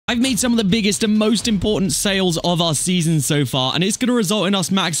I've made some of the biggest and most important sales of our season so far, and it's going to result in us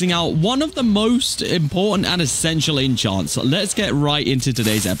maxing out one of the most important and essential enchants. So let's get right into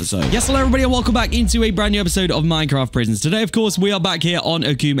today's episode. Yes, hello everybody, and welcome back into a brand new episode of Minecraft Prisons. Today, of course, we are back here on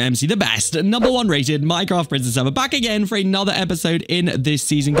AkumaMC, the best, #1 rated Minecraft Prison server, back again for another episode in this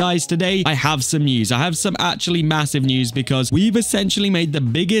season. Guys, today I have some news. I have some actually massive news because we've essentially made the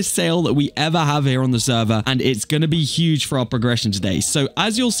biggest sale that we ever have here on the server, and it's going to be huge for our progression today. So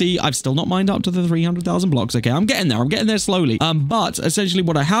as you'll see, I've still not mined up to the 300,000 blocks. Okay, I'm getting there slowly. But essentially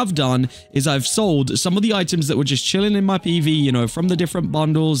what I have done is I've sold some of the items that were just chilling in my PV, you know, from the different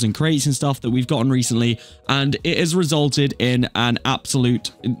bundles and crates and stuff that we've gotten recently, and it has resulted in an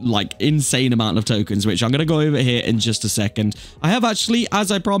absolute, like, insane amount of tokens, which I'm going to go over here in just a second. I have actually,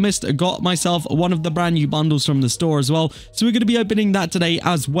 as I promised, got myself one of the brand new bundles from the store as well, so we're going to be opening that today,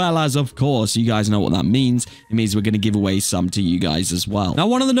 as well as, of course, you guys know what that means. It means we're going to give away some to you guys as well. Now,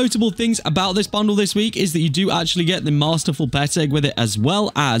 one of the notable things about this bundle this week is that you do actually get the Masterful Pet Egg with it, as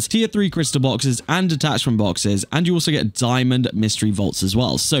well as tier 3 crystal boxes and detachment boxes, and you also get diamond mystery vaults as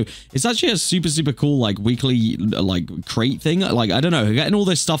well. So it's actually a super cool, like, weekly, like, crate thing. Like, I don't know, getting all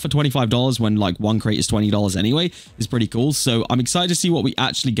this stuff for $25 when, like, one crate is $20 anyway is pretty cool. So I'm excited to see what we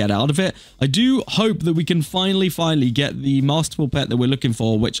actually get out of it. I do hope that we can finally get the Masterful Pet that we're looking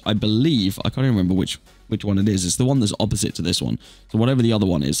for, which I believe, I can't even remember which one it is. It's the one that's opposite to this one. So whatever the other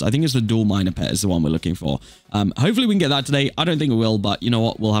one is, I think it's the dual miner pet is the one we're looking for. Hopefully we can get that today. I don't think we will, but you know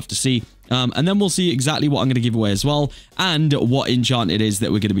what? We'll have to see. And then we'll see exactly what I'm going to give away as well, and what enchant it is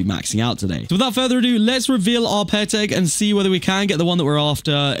that we're going to be maxing out today. So without further ado, let's reveal our pet egg and see whether we can get the one that we're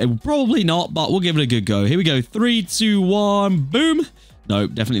after. Probably not, but we'll give it a good go. Here we go. 3, 2, 1, boom. No,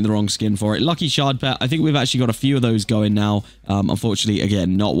 definitely the wrong skin for it. Lucky shard pet. I think we've actually got a few of those going now. Unfortunately,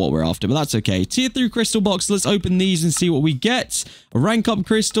 again, not what we're after, but that's okay. Tier 3 crystal box. Let's open these and see what we get. A rank up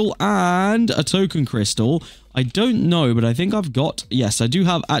crystal and a token crystal. I don't know, but I think I've got... Yes, I do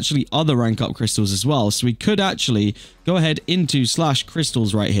have actually other rank up crystals as well. So we could actually go ahead into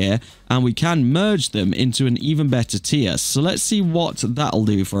 /crystals right here, and we can merge them into an even better tier. So let's see what that'll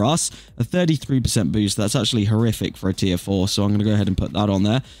do for us. A 33% boost. That's actually horrific for a tier 4. So I'm going to go ahead and put that on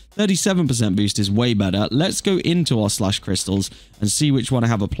there. 37% boost is way better. Let's go into our /crystals and see which one I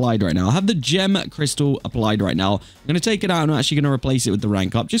have applied right now. I have the gem crystal applied right now. I'm going to take it out and I'm actually going to replace it with the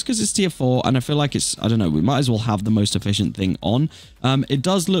rank up just because it's tier 4 and I feel like it's, I don't know, we might as well have the most efficient thing on. It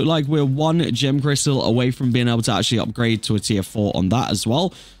does look like we're one gem crystal away from being able to actually upgrade to a tier 4 on that as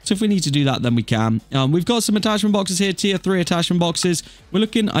well. So if we need to do that, then we can. We've got some attachment boxes here, tier 3 attachment boxes. We're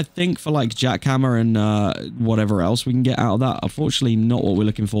looking, I think, for like jackhammer and whatever else we can get out of that. Unfortunately, not what we're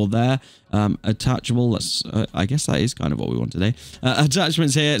looking for there. Attachable, that's I guess that is kind of what we want today.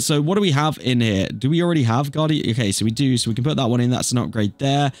 Attachments here. So what do we have in here? Do we already have Guardian? Okay, so we do. So we can put that one in. That's an upgrade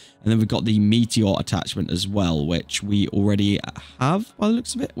there. And then we've got the meteor attachment as well, which we already have by the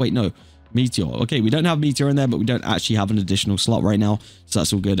looks of it. Wait, no. Meteor. Okay, we don't have Meteor in there, but we don't actually have an additional slot right now. So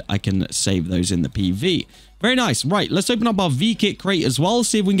that's all good. I can save those in the PV. Very nice. Right, let's open up our V-Kit crate as well.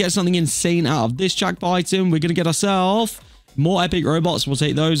 See if we can get something insane out of this jackpot item. We're going to get ourselves more epic robots. We'll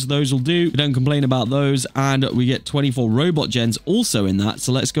take those. Those will do. We don't complain about those. And we get 24 robot gens also in that.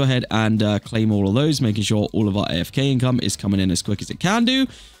 So let's go ahead and claim all of those, making sure all of our AFK income is coming in as quick as it can do.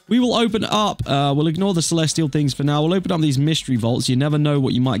 We will open up, we'll ignore the celestial things for now. We'll open up these mystery vaults. You never know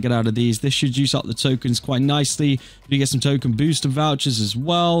what you might get out of these. This should juice up the tokens quite nicely. You get some token booster vouchers as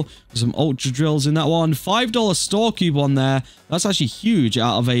well. Some ultra drills in that one. $5 store coupon there. That's actually huge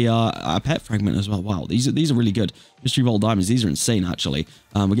out of a pet fragment as well. Wow, these are really good. Mystery vault diamonds, these are insane actually.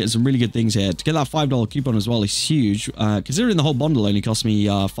 We're getting some really good things here. To get that $5 coupon as well is huge. Considering the whole bundle only cost me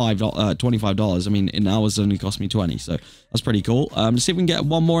 $25. I mean, in hours it only cost me 20, so that's pretty cool. Let's see if we can get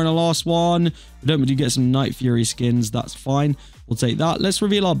one more in the last one. We do get some Night Fury skins. That's fine. We'll take that. Let's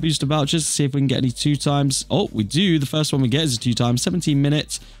reveal our booster vouchers. See if we can get any 2 times. Oh, we do. The first one we get is a 2 times. 17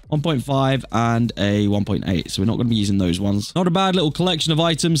 minutes, 1.5, and a 1.8. So we're not going to be using those ones. Not a bad little collection of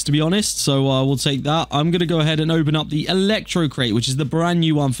items, to be honest. So we'll take that. I'm going to go ahead and open up the Electro Crate, which is the brand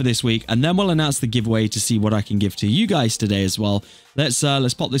new one for this week. And then we'll announce the giveaway to see what I can give to you guys today as well. Let's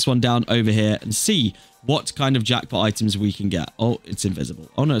pop this one down over here and see what kind of jackpot items we can get. Oh, it's invisible.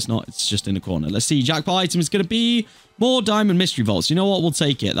 Oh, no, it's not. It's just in the corner. Let's see. Jackpot item is going to be more diamond mystery vaults. You know what? We'll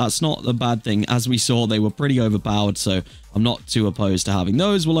take it. That's not a bad thing. As we saw, they were pretty overpowered, so I'm not too opposed to having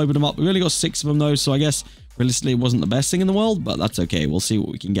those. We'll open them up. We've only got 6 of them, though, so I guess Realistically, it wasn't the best thing in the world, but that's okay. We'll see what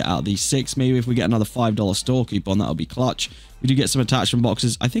we can get out of these 6. Maybe if we get another $5 store coupon, that'll be clutch. We do get some attachment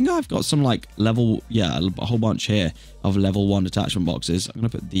boxes. I think I've got some like level, yeah, a whole bunch here of level 1 attachment boxes. I'm going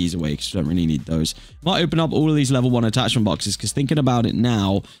to put these away because we don't really need those. Might open up all of these level 1 attachment boxes because thinking about it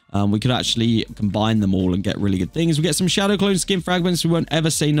now, we could actually combine them all and get really good things. We get some shadow clone skin fragments. We won't ever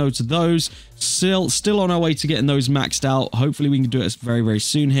say no to those. Still on our way to getting those maxed out. Hopefully we can do it very, very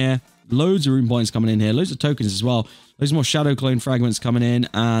soon here. Loads of rune points coming in here. Loads of tokens as well. There's more shadow clone fragments coming in.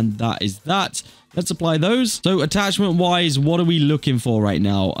 And that is that. Let's apply those. So attachment wise, what are we looking for right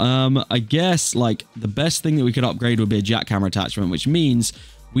now? I guess like the best thing that we could upgrade would be a jackhammer attachment, which means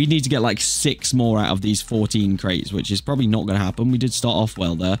we need to get like 6 more out of these 14 crates, which is probably not going to happen. We did start off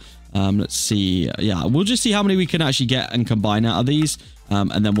well there. Let's see. Yeah, we'll just see how many we can actually get and combine out of these.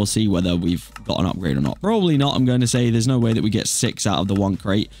 And then we'll see whether we've got an upgrade or not. Probably not. I'm going to say there's no way that we get 6 out of the 1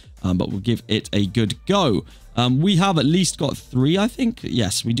 crate. But we'll give it a good go. We have at least got 3, I think.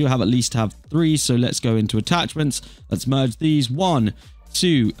 Yes, we do have 3. So let's go into attachments. Let's merge these. 1,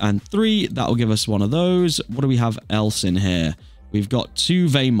 2, and 3. That will give us one of those. What do we have else in here? We've got 2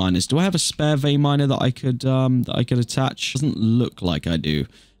 vein miners. Do I have a spare vein miner that I could attach? Doesn't look like I do.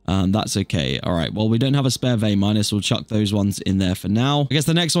 That's okay. All right. Well, we don't have a spare vein miner, so we'll chuck those ones in there for now. I guess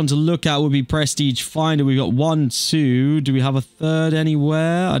the next one to look at would be Prestige Finder. We've got 1, 2. Do we have a third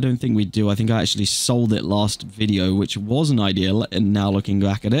anywhere? I don't think we do. I think I actually sold it last video, which wasn't ideal. And now looking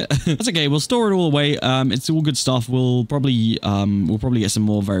back at it, that's okay. We'll store it all away. It's all good stuff. We'll probably get some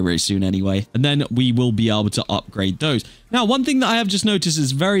more very, very soon anyway. And then we will be able to upgrade those. Now, one thing that I have just noticed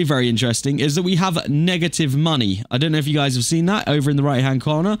is very, very interesting is that we have negative money. I don't know if you guys have seen that over in the right-hand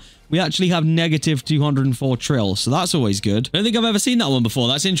corner. We actually have negative 204 trill, so that's always good. I don't think I've ever seen that one before.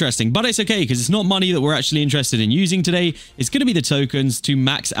 That's interesting, but it's okay because it's not money that we're actually interested in using today. It's going to be the tokens to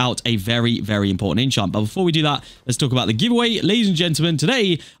max out a very, very important enchant. But before we do that, let's talk about the giveaway. Ladies and gentlemen,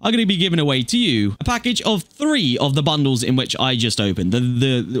 today I'm going to be giving away to you a package of 3 of the bundles in which I just opened.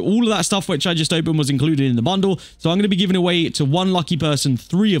 All of that stuff which I just opened was included in the bundle, so I'm going to be giving away to one lucky person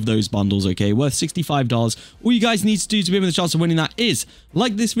 3 of those bundles, okay, worth $65. All you guys need to do to be in the chance of winning that is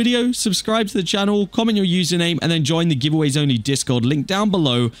like this video, subscribe to the channel, comment your username, and then join the giveaways only Discord link down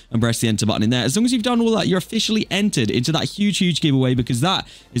below and press the enter button in there. As long as you've done all that, you're officially entered into that huge giveaway because that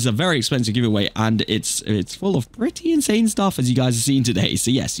is a very expensive giveaway and it's full of pretty insane stuff as you guys are seeing today.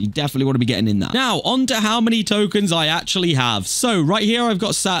 So yes, you definitely want to be getting in that. Now, on to how many tokens I actually have. So right here, I've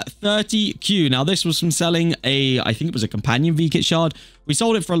got sat 30Q. Now, this was from selling I think it was a companion V-Kit shard. We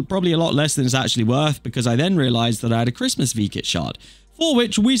sold it for probably a lot less than it's actually worth because I then realized that I had a Christmas V-Kit shard, for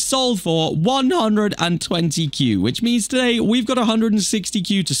which we sold for 120Q, which means today we've got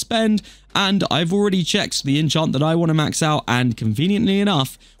 160Q to spend, and I've already checked the enchant that I want to max out, and conveniently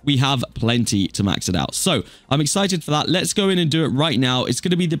enough, we have plenty to max it out. So I'm excited for that. Let's go in and do it right now. It's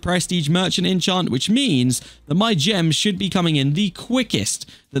going to be the Prestige Merchant enchant, which means that my gems should be coming in the quickest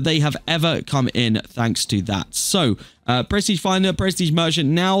that they have ever come in thanks to that. So Prestige Finder, Prestige Merchant.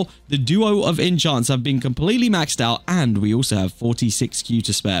 Now the duo of enchants have been completely maxed out, and we also have 46Q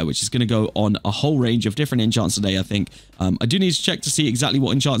to spare, which is going to go on a whole range of different enchants today, I think. I do need to check to see exactly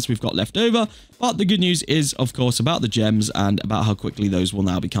what enchants we've got left over, but the good news is, of course, about the gems and about how quickly those will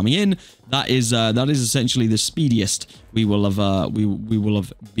now be coming in. That is essentially the speediest we will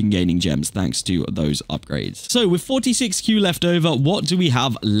have been gaining gems thanks to those upgrades. So with 46Q left over, what do we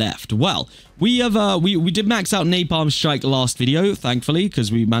have left? Well, we have we did max out Napalm Strike last video, thankfully,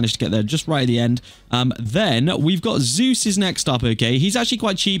 because we managed to get there just right at the end. Then we've got Zeus is next up. Okay, he's actually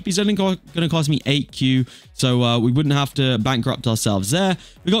quite cheap. He's only going to cost me 8Q, so we wouldn't have to bankrupt ourselves there.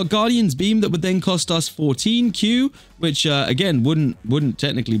 We got Guardian's Beam that would then cost us 14Q, which again wouldn't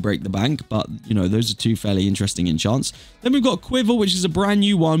technically break the bank, but you know, those are 2 fairly interesting enchants. Then we've got Quiver, which is a brand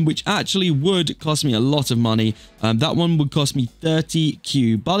new one, which actually would cost me a lot of money. That one would cost me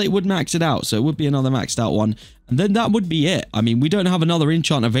 30Q, but it would max it out, so it would be another maxed out one. And then that would be it. I mean, we don't have another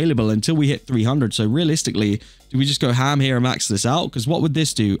enchant available until we hit 300. So realistically, do we just go ham here and max this out? Because what would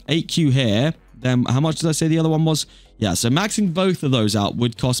this do? 8Q here. Then how much did I say the other one was? Yeah, so maxing both of those out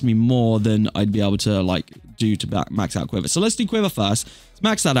would cost me more than I'd be able to like do to max out Quiver. So let's do Quiver first. Let's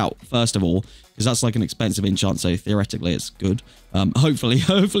max that out first of all, because that's like an expensive enchant. So theoretically, it's good.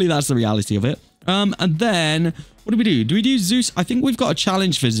 Hopefully that's the reality of it. And then what do we do? Do we do Zeus? I think we've got a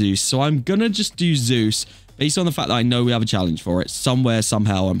challenge for Zeus. So I'm going to just do Zeus based on the fact that I know we have a challenge for it somewhere,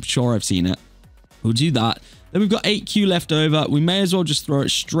 somehow. I'm sure I've seen it. We'll do that. Then we've got 8Q left over. We may as well just throw it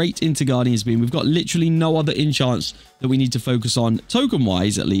straight into Guardian's Beam. We've got literally no other enchants that we need to focus on,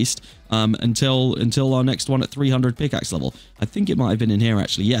 token-wise at least, until our next one at 300 pickaxe level. I think it might have been in here,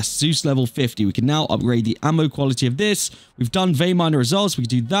 actually. Yes, Zeus level 50. We can now upgrade the ammo quality of this. We've done vein miner results. We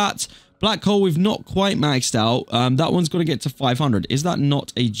can do that. Black hole, we've not quite maxed out. That one's going to get to 500. Is that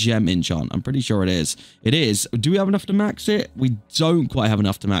not a gem enchant? I'm pretty sure it is. It is. Do we have enough to max it? We don't quite have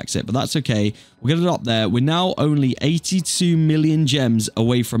enough to max it, but that's okay. We'll get it up there. We're now only 82 million gems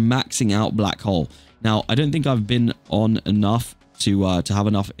away from maxing out black hole. Now, I don't think I've been on enough to have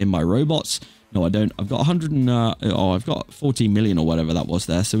enough in my robots. No, I don't. I've got 100 and, I've got 14 million or whatever that was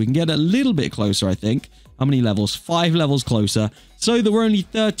there. So we can get a little bit closer, I think. How many levels? 5 levels closer. So that we're only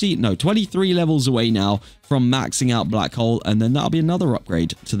 23 levels away now from maxing out black hole. And then that'll be another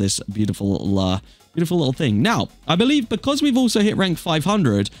upgrade to this beautiful little thing. Now, I believe because we've also hit rank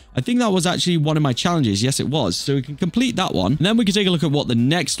 500, I think that was actually one of my challenges. Yes, it was. So we can complete that one. And then we can take a look at what the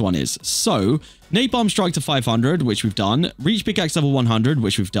next one is. So, Napalm Strike to 500, which we've done. Reach Pickaxe level 100,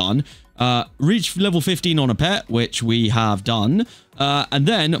 which we've done. Reach level 15 on a pet, which we have done. And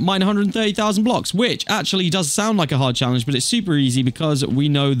then mine 130,000 blocks, which actually does sound like a hard challenge, but it's super easy because we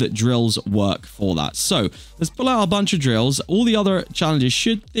know that drills work for that. So let's pull out a bunch of drills. All the other challenges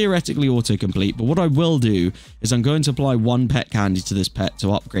should theoretically auto-complete, but what I will do is I'm going to apply 1 pet candy to this pet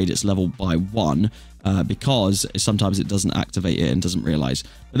to upgrade its level by 1. Because sometimes it doesn't activate it and doesn't realize.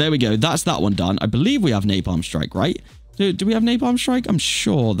 But there we go. That's that one done. I believe we have Napalm Strike, right? Do we have Napalm Strike? I'm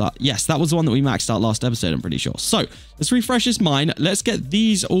sure that... Yes, that was the one that we maxed out last episode, I'm pretty sure. So, let's refresh this mine. Let's get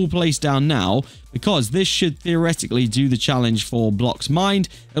these all placed down now, because this should theoretically do the challenge for blocks mined.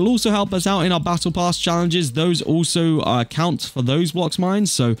 It'll also help us out in our Battle Pass challenges. Those also count for those blocks mined,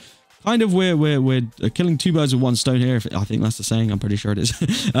 so... Kind of, we're killing 2 birds with 1 stone here. I think that's the saying. I'm pretty sure it is.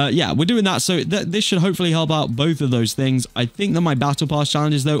 Yeah, we're doing that. So this should hopefully help out both of those things. I think that my Battle Pass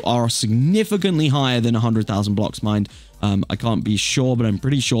challenges, though, are significantly higher than 100,000 blocks mined. I can't be sure, but I'm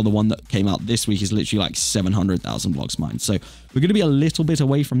pretty sure the one that came out this week is literally like 700,000 blocks mined. So we're going to be a little bit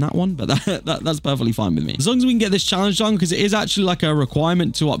away from that one, but that's perfectly fine with me. As long as we can get this challenge done, because it is actually like a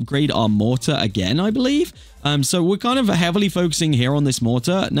requirement to upgrade our mortar again, I believe. So we're kind of heavily focusing here on this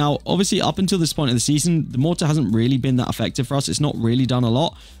mortar. Now, obviously, up until this point of the season, the mortar hasn't really been that effective for us. It's not really done a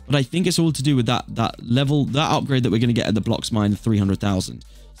lot, but I think it's all to do with that upgrade that we're going to get at the blocks mine, 300,000.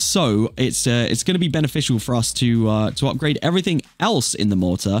 So it's going to be beneficial for us to upgrade everything else in the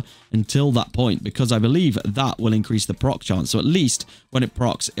mortar until that point, because I believe that will increase the proc chance. So at least when it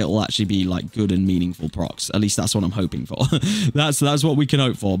procs, it will actually be like good and meaningful procs. At least that's what I'm hoping for. that's what we can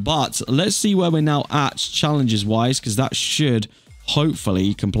hope for. But let's see where we're now at challenges wise, because that should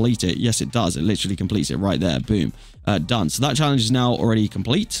hopefully complete it. Yes, it does. It literally completes it right there. Boom. Done. So that challenge is now already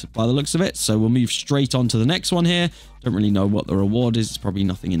complete by the looks of it. So we'll move straight on to the next one here. Don't really know what the reward is. It's probably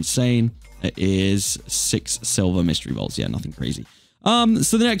nothing insane. It is 6 silver mystery bolts. Yeah, nothing crazy.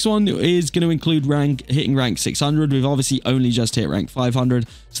 So the next one is going to include hitting rank 600. We've obviously only just hit rank 500.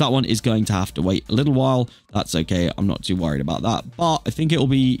 So that one is going to have to wait a little while. That's okay. I'm not too worried about that. But I think it will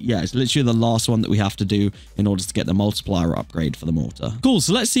be, yeah, it's literally the last one that we have to do in order to get the multiplier upgrade for the mortar. Cool.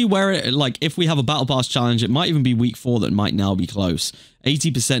 So let's see where it, like, if we have a battle pass challenge, it might even be week 4 that might now be close.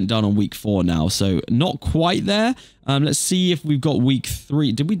 80% done on week 4 now. So not quite there. Let's see if we've got week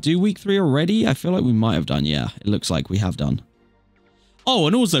 3. Did we do week 3 already? I feel like we might have done. Yeah, it looks like we have done. Oh,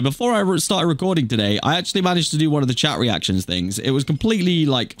 and also, before I started recording today, I actually managed to do one of the chat reactions things. It was completely,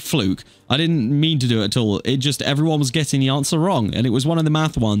 like, fluke. I didn't mean to do it at all. It just, everyone was getting the answer wrong. And it was one of the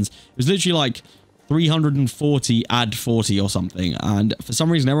math ones. It was literally, like, 340 add 40 or something. And for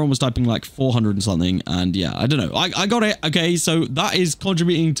some reason, everyone was typing, like, 400 and something. And, yeah, I don't know. I got it. Okay, so that is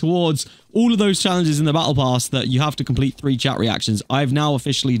contributing towards all of those challenges in the Battle Pass that you have to complete 3 chat reactions. I've now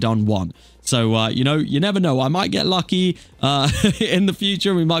officially done 1. So, you know, you never know. I might get lucky in the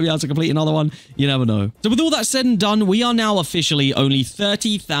future. We might be able to complete another one. You never know. So with all that said and done, we are now officially only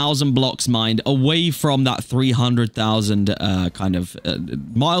 30,000 blocks mined away from that 300,000 kind of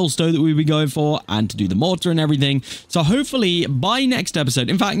milestone that we'll be going for, and to do the mortar and everything. So hopefully by next episode,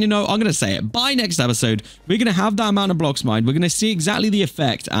 in fact, you know, I'm going to say it. By next episode, we're going to have that amount of blocks mined. We're going to see exactly the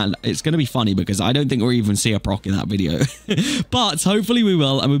effect, and it's going to be funny because I don't think we'll even see a proc in that video. But hopefully we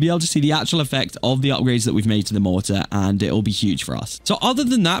will, and we'll be able to see the actual effect of the upgrades that we've made to the mortar, and it'll be huge for us. So other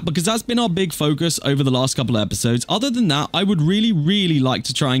than that, because that's been our big focus over the last couple of episodes, other than that, I would really like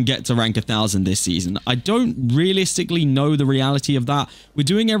to try and get to rank 1,000 this season. I don't realistically know the reality of that. We're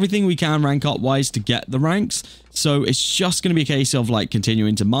doing everything we can rank up wise to get the ranks, so it's just going to be a case of like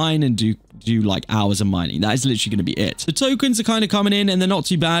continuing to mine and do do like hours of mining. That is literally going to be it. The tokens are kind of coming in and they're not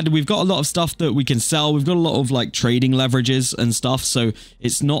too bad. We've got a lot of stuff that we can sell. We've got a lot of like trading leverages and stuff. So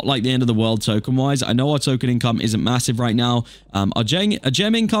it's not like the end of the world token wise. I know our token income isn't massive right now. Our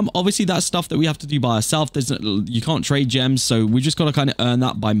gem income, obviously that's stuff that we have to do by ourselves. You can't trade gems. So we just got to kind of earn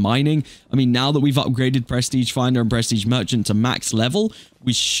that by mining. I mean, now that we've upgraded Prestige Finder and Prestige Merchant to max level,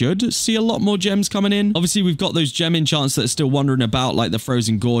 we should see a lot more gems coming in. Obviously, we've got those gem enchants that are still wandering about, like the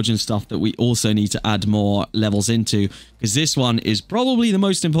Frozen Gorge and stuff that we also need to add more levels into, because this one is probably the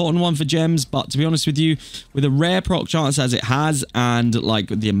most important one for gems. But to be honest with you, with a rare proc chance as it has, and like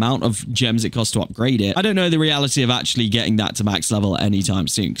the amount of gems it costs to upgrade it, I don't know the reality of actually getting that to max level anytime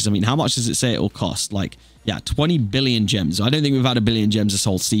soon. Because I mean, how much does it say it will cost? Like, yeah, 20 billion gems. I don't think we've had a billion gems this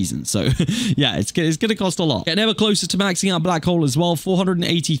whole season. So yeah, it's going to cost a lot. Getting ever closer to maxing out Black Hole as well.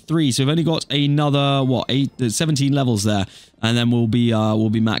 483. So we've only got another, what, 17 levels there. And then we'll be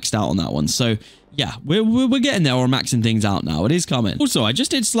maxed out on that one. So yeah, we're getting there. We're maxing things out now. It is coming. Also, I just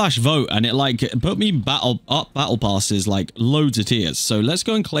did /vote and it like put me battle passes like loads of tiers. So let's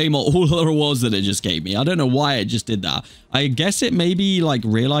go and claim all the rewards that it just gave me. I don't know why it just did that. I guess it maybe like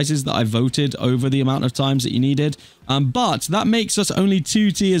realizes that I voted over the amount of times that you needed. But that makes us only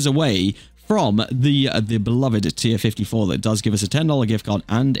 2 tiers away from the beloved tier 54 that does give us a $10 gift card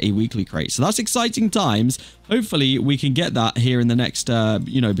and a weekly crate. So that's exciting times. Hopefully we can get that here in the next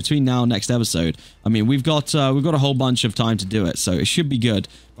between now and next episode. I mean, we've got a whole bunch of time to do it, so it should be good.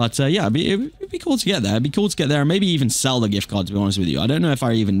 But yeah, it'd be cool to get there. It'd be cool to get there and maybe even sell the gift card, to be honest with you. I don't know if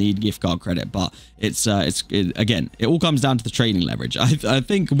I even need gift card credit, but again, it all comes down to the trading leverage. I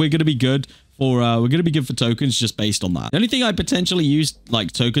think we're going to be good. We're going to be good for tokens just based on that. The only thing I potentially use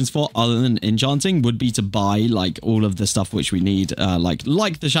like tokens for other than enchanting would be to buy like all of the stuff which we need, like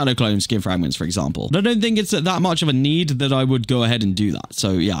the Shadow Clone skin fragments, for example. But I don't think it's that much of a need that I would go ahead and do that.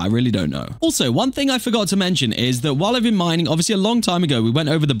 So yeah, I really don't know. Also, one thing I forgot to mention is that while I've been mining, obviously a long time ago, we went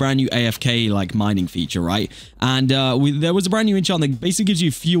over the brand new AFK like mining feature, right? And there was a brand new enchant that basically gives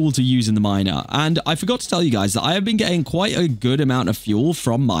you fuel to use in the miner. And I forgot to tell you guys that I have been getting quite a good amount of fuel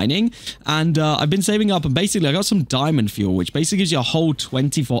from mining. And I've been saving up, and basically I got some diamond fuel, which basically gives you a whole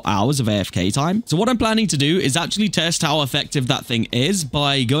 24 hours of AFK time. So what I'm planning to do is actually test how effective that thing is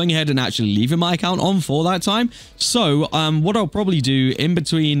by going ahead and actually leaving my account on for that time. So what I'll probably do in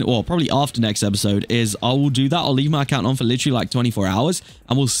between, or probably after next episode, is I will do that. I'll leave my account on for literally like 24 hours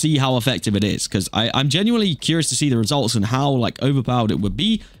and we'll see how effective it is, because I'm genuinely curious to see the results and how like overpowered it would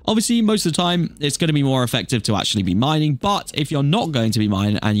be. Obviously, most of the time, it's going to be more effective to actually be mining. But if you're not going to be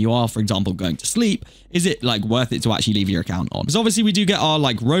mining and you are, for example, going to sleep, is it like worth it to actually leave your account on? Because obviously we do get our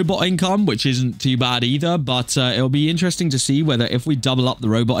like robot income, which isn't too bad either. But it'll be interesting to see whether if we double up the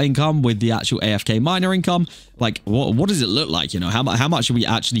robot income with the actual AFK miner income, like what does it look like? You know, how much are we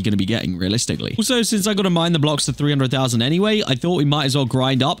actually going to be getting realistically? Also, since I got to mine the blocks to 300,000 anyway, I thought we might as well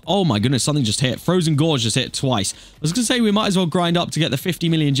grind up. Oh my goodness, something just hit. Frozen Gorge just hit twice. I was going to say we might as well grind up to get the 50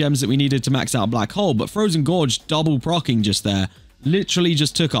 million gems that we needed to max out Black Hole, but Frozen Gorge double procking just there literally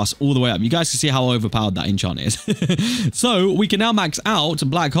just took us all the way up. You guys can see how overpowered that enchant is. So we can now max out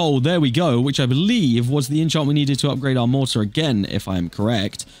Black Hole. There we go, which I believe was the enchant we needed to upgrade our mortar again, if I am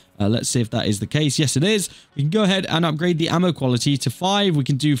correct. Let's see if that is the case. Yes, it is. We can go ahead and upgrade the ammo quality to 5. We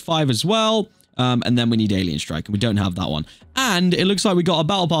can do 5 as well. And then we need Alien Strike, and we don't have that one. And it looks like we got a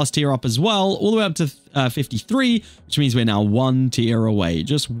Battle Pass tier up as well, all the way up to 53, which means we're now 1 tier away.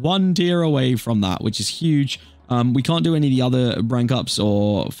 Just 1 tier away from that, which is huge. We can't do any of the other rank ups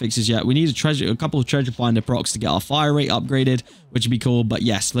or fixes yet. We need a couple of treasure finder procs to get our fire rate upgraded, which would be cool. But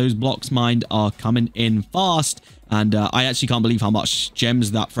yes, those blocks mined are coming in fast. And I actually can't believe how much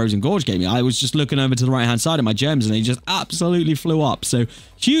gems that Frozen Gorge gave me. I was just looking over to the right-hand side of my gems, and they just absolutely flew up. So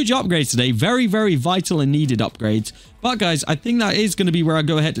huge upgrades today. Very, very vital and needed upgrades. But guys, I think that is going to be where I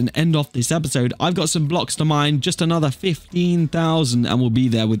go ahead and end off this episode. I've got some blocks to mine, just another 15,000, and we'll be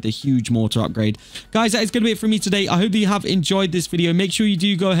there with the huge mortar upgrade. Guys, that is going to be it for me today. I hope that you have enjoyed this video. Make sure you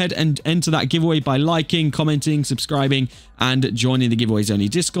do go ahead and enter that giveaway by liking, commenting, subscribing, and joining the giveaways only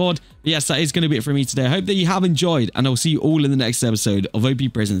Discord. But yes, that is going to be it for me today. I hope that you have enjoyed, and I'll see you all in the next episode of OP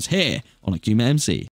Prisons here on AkumaMC.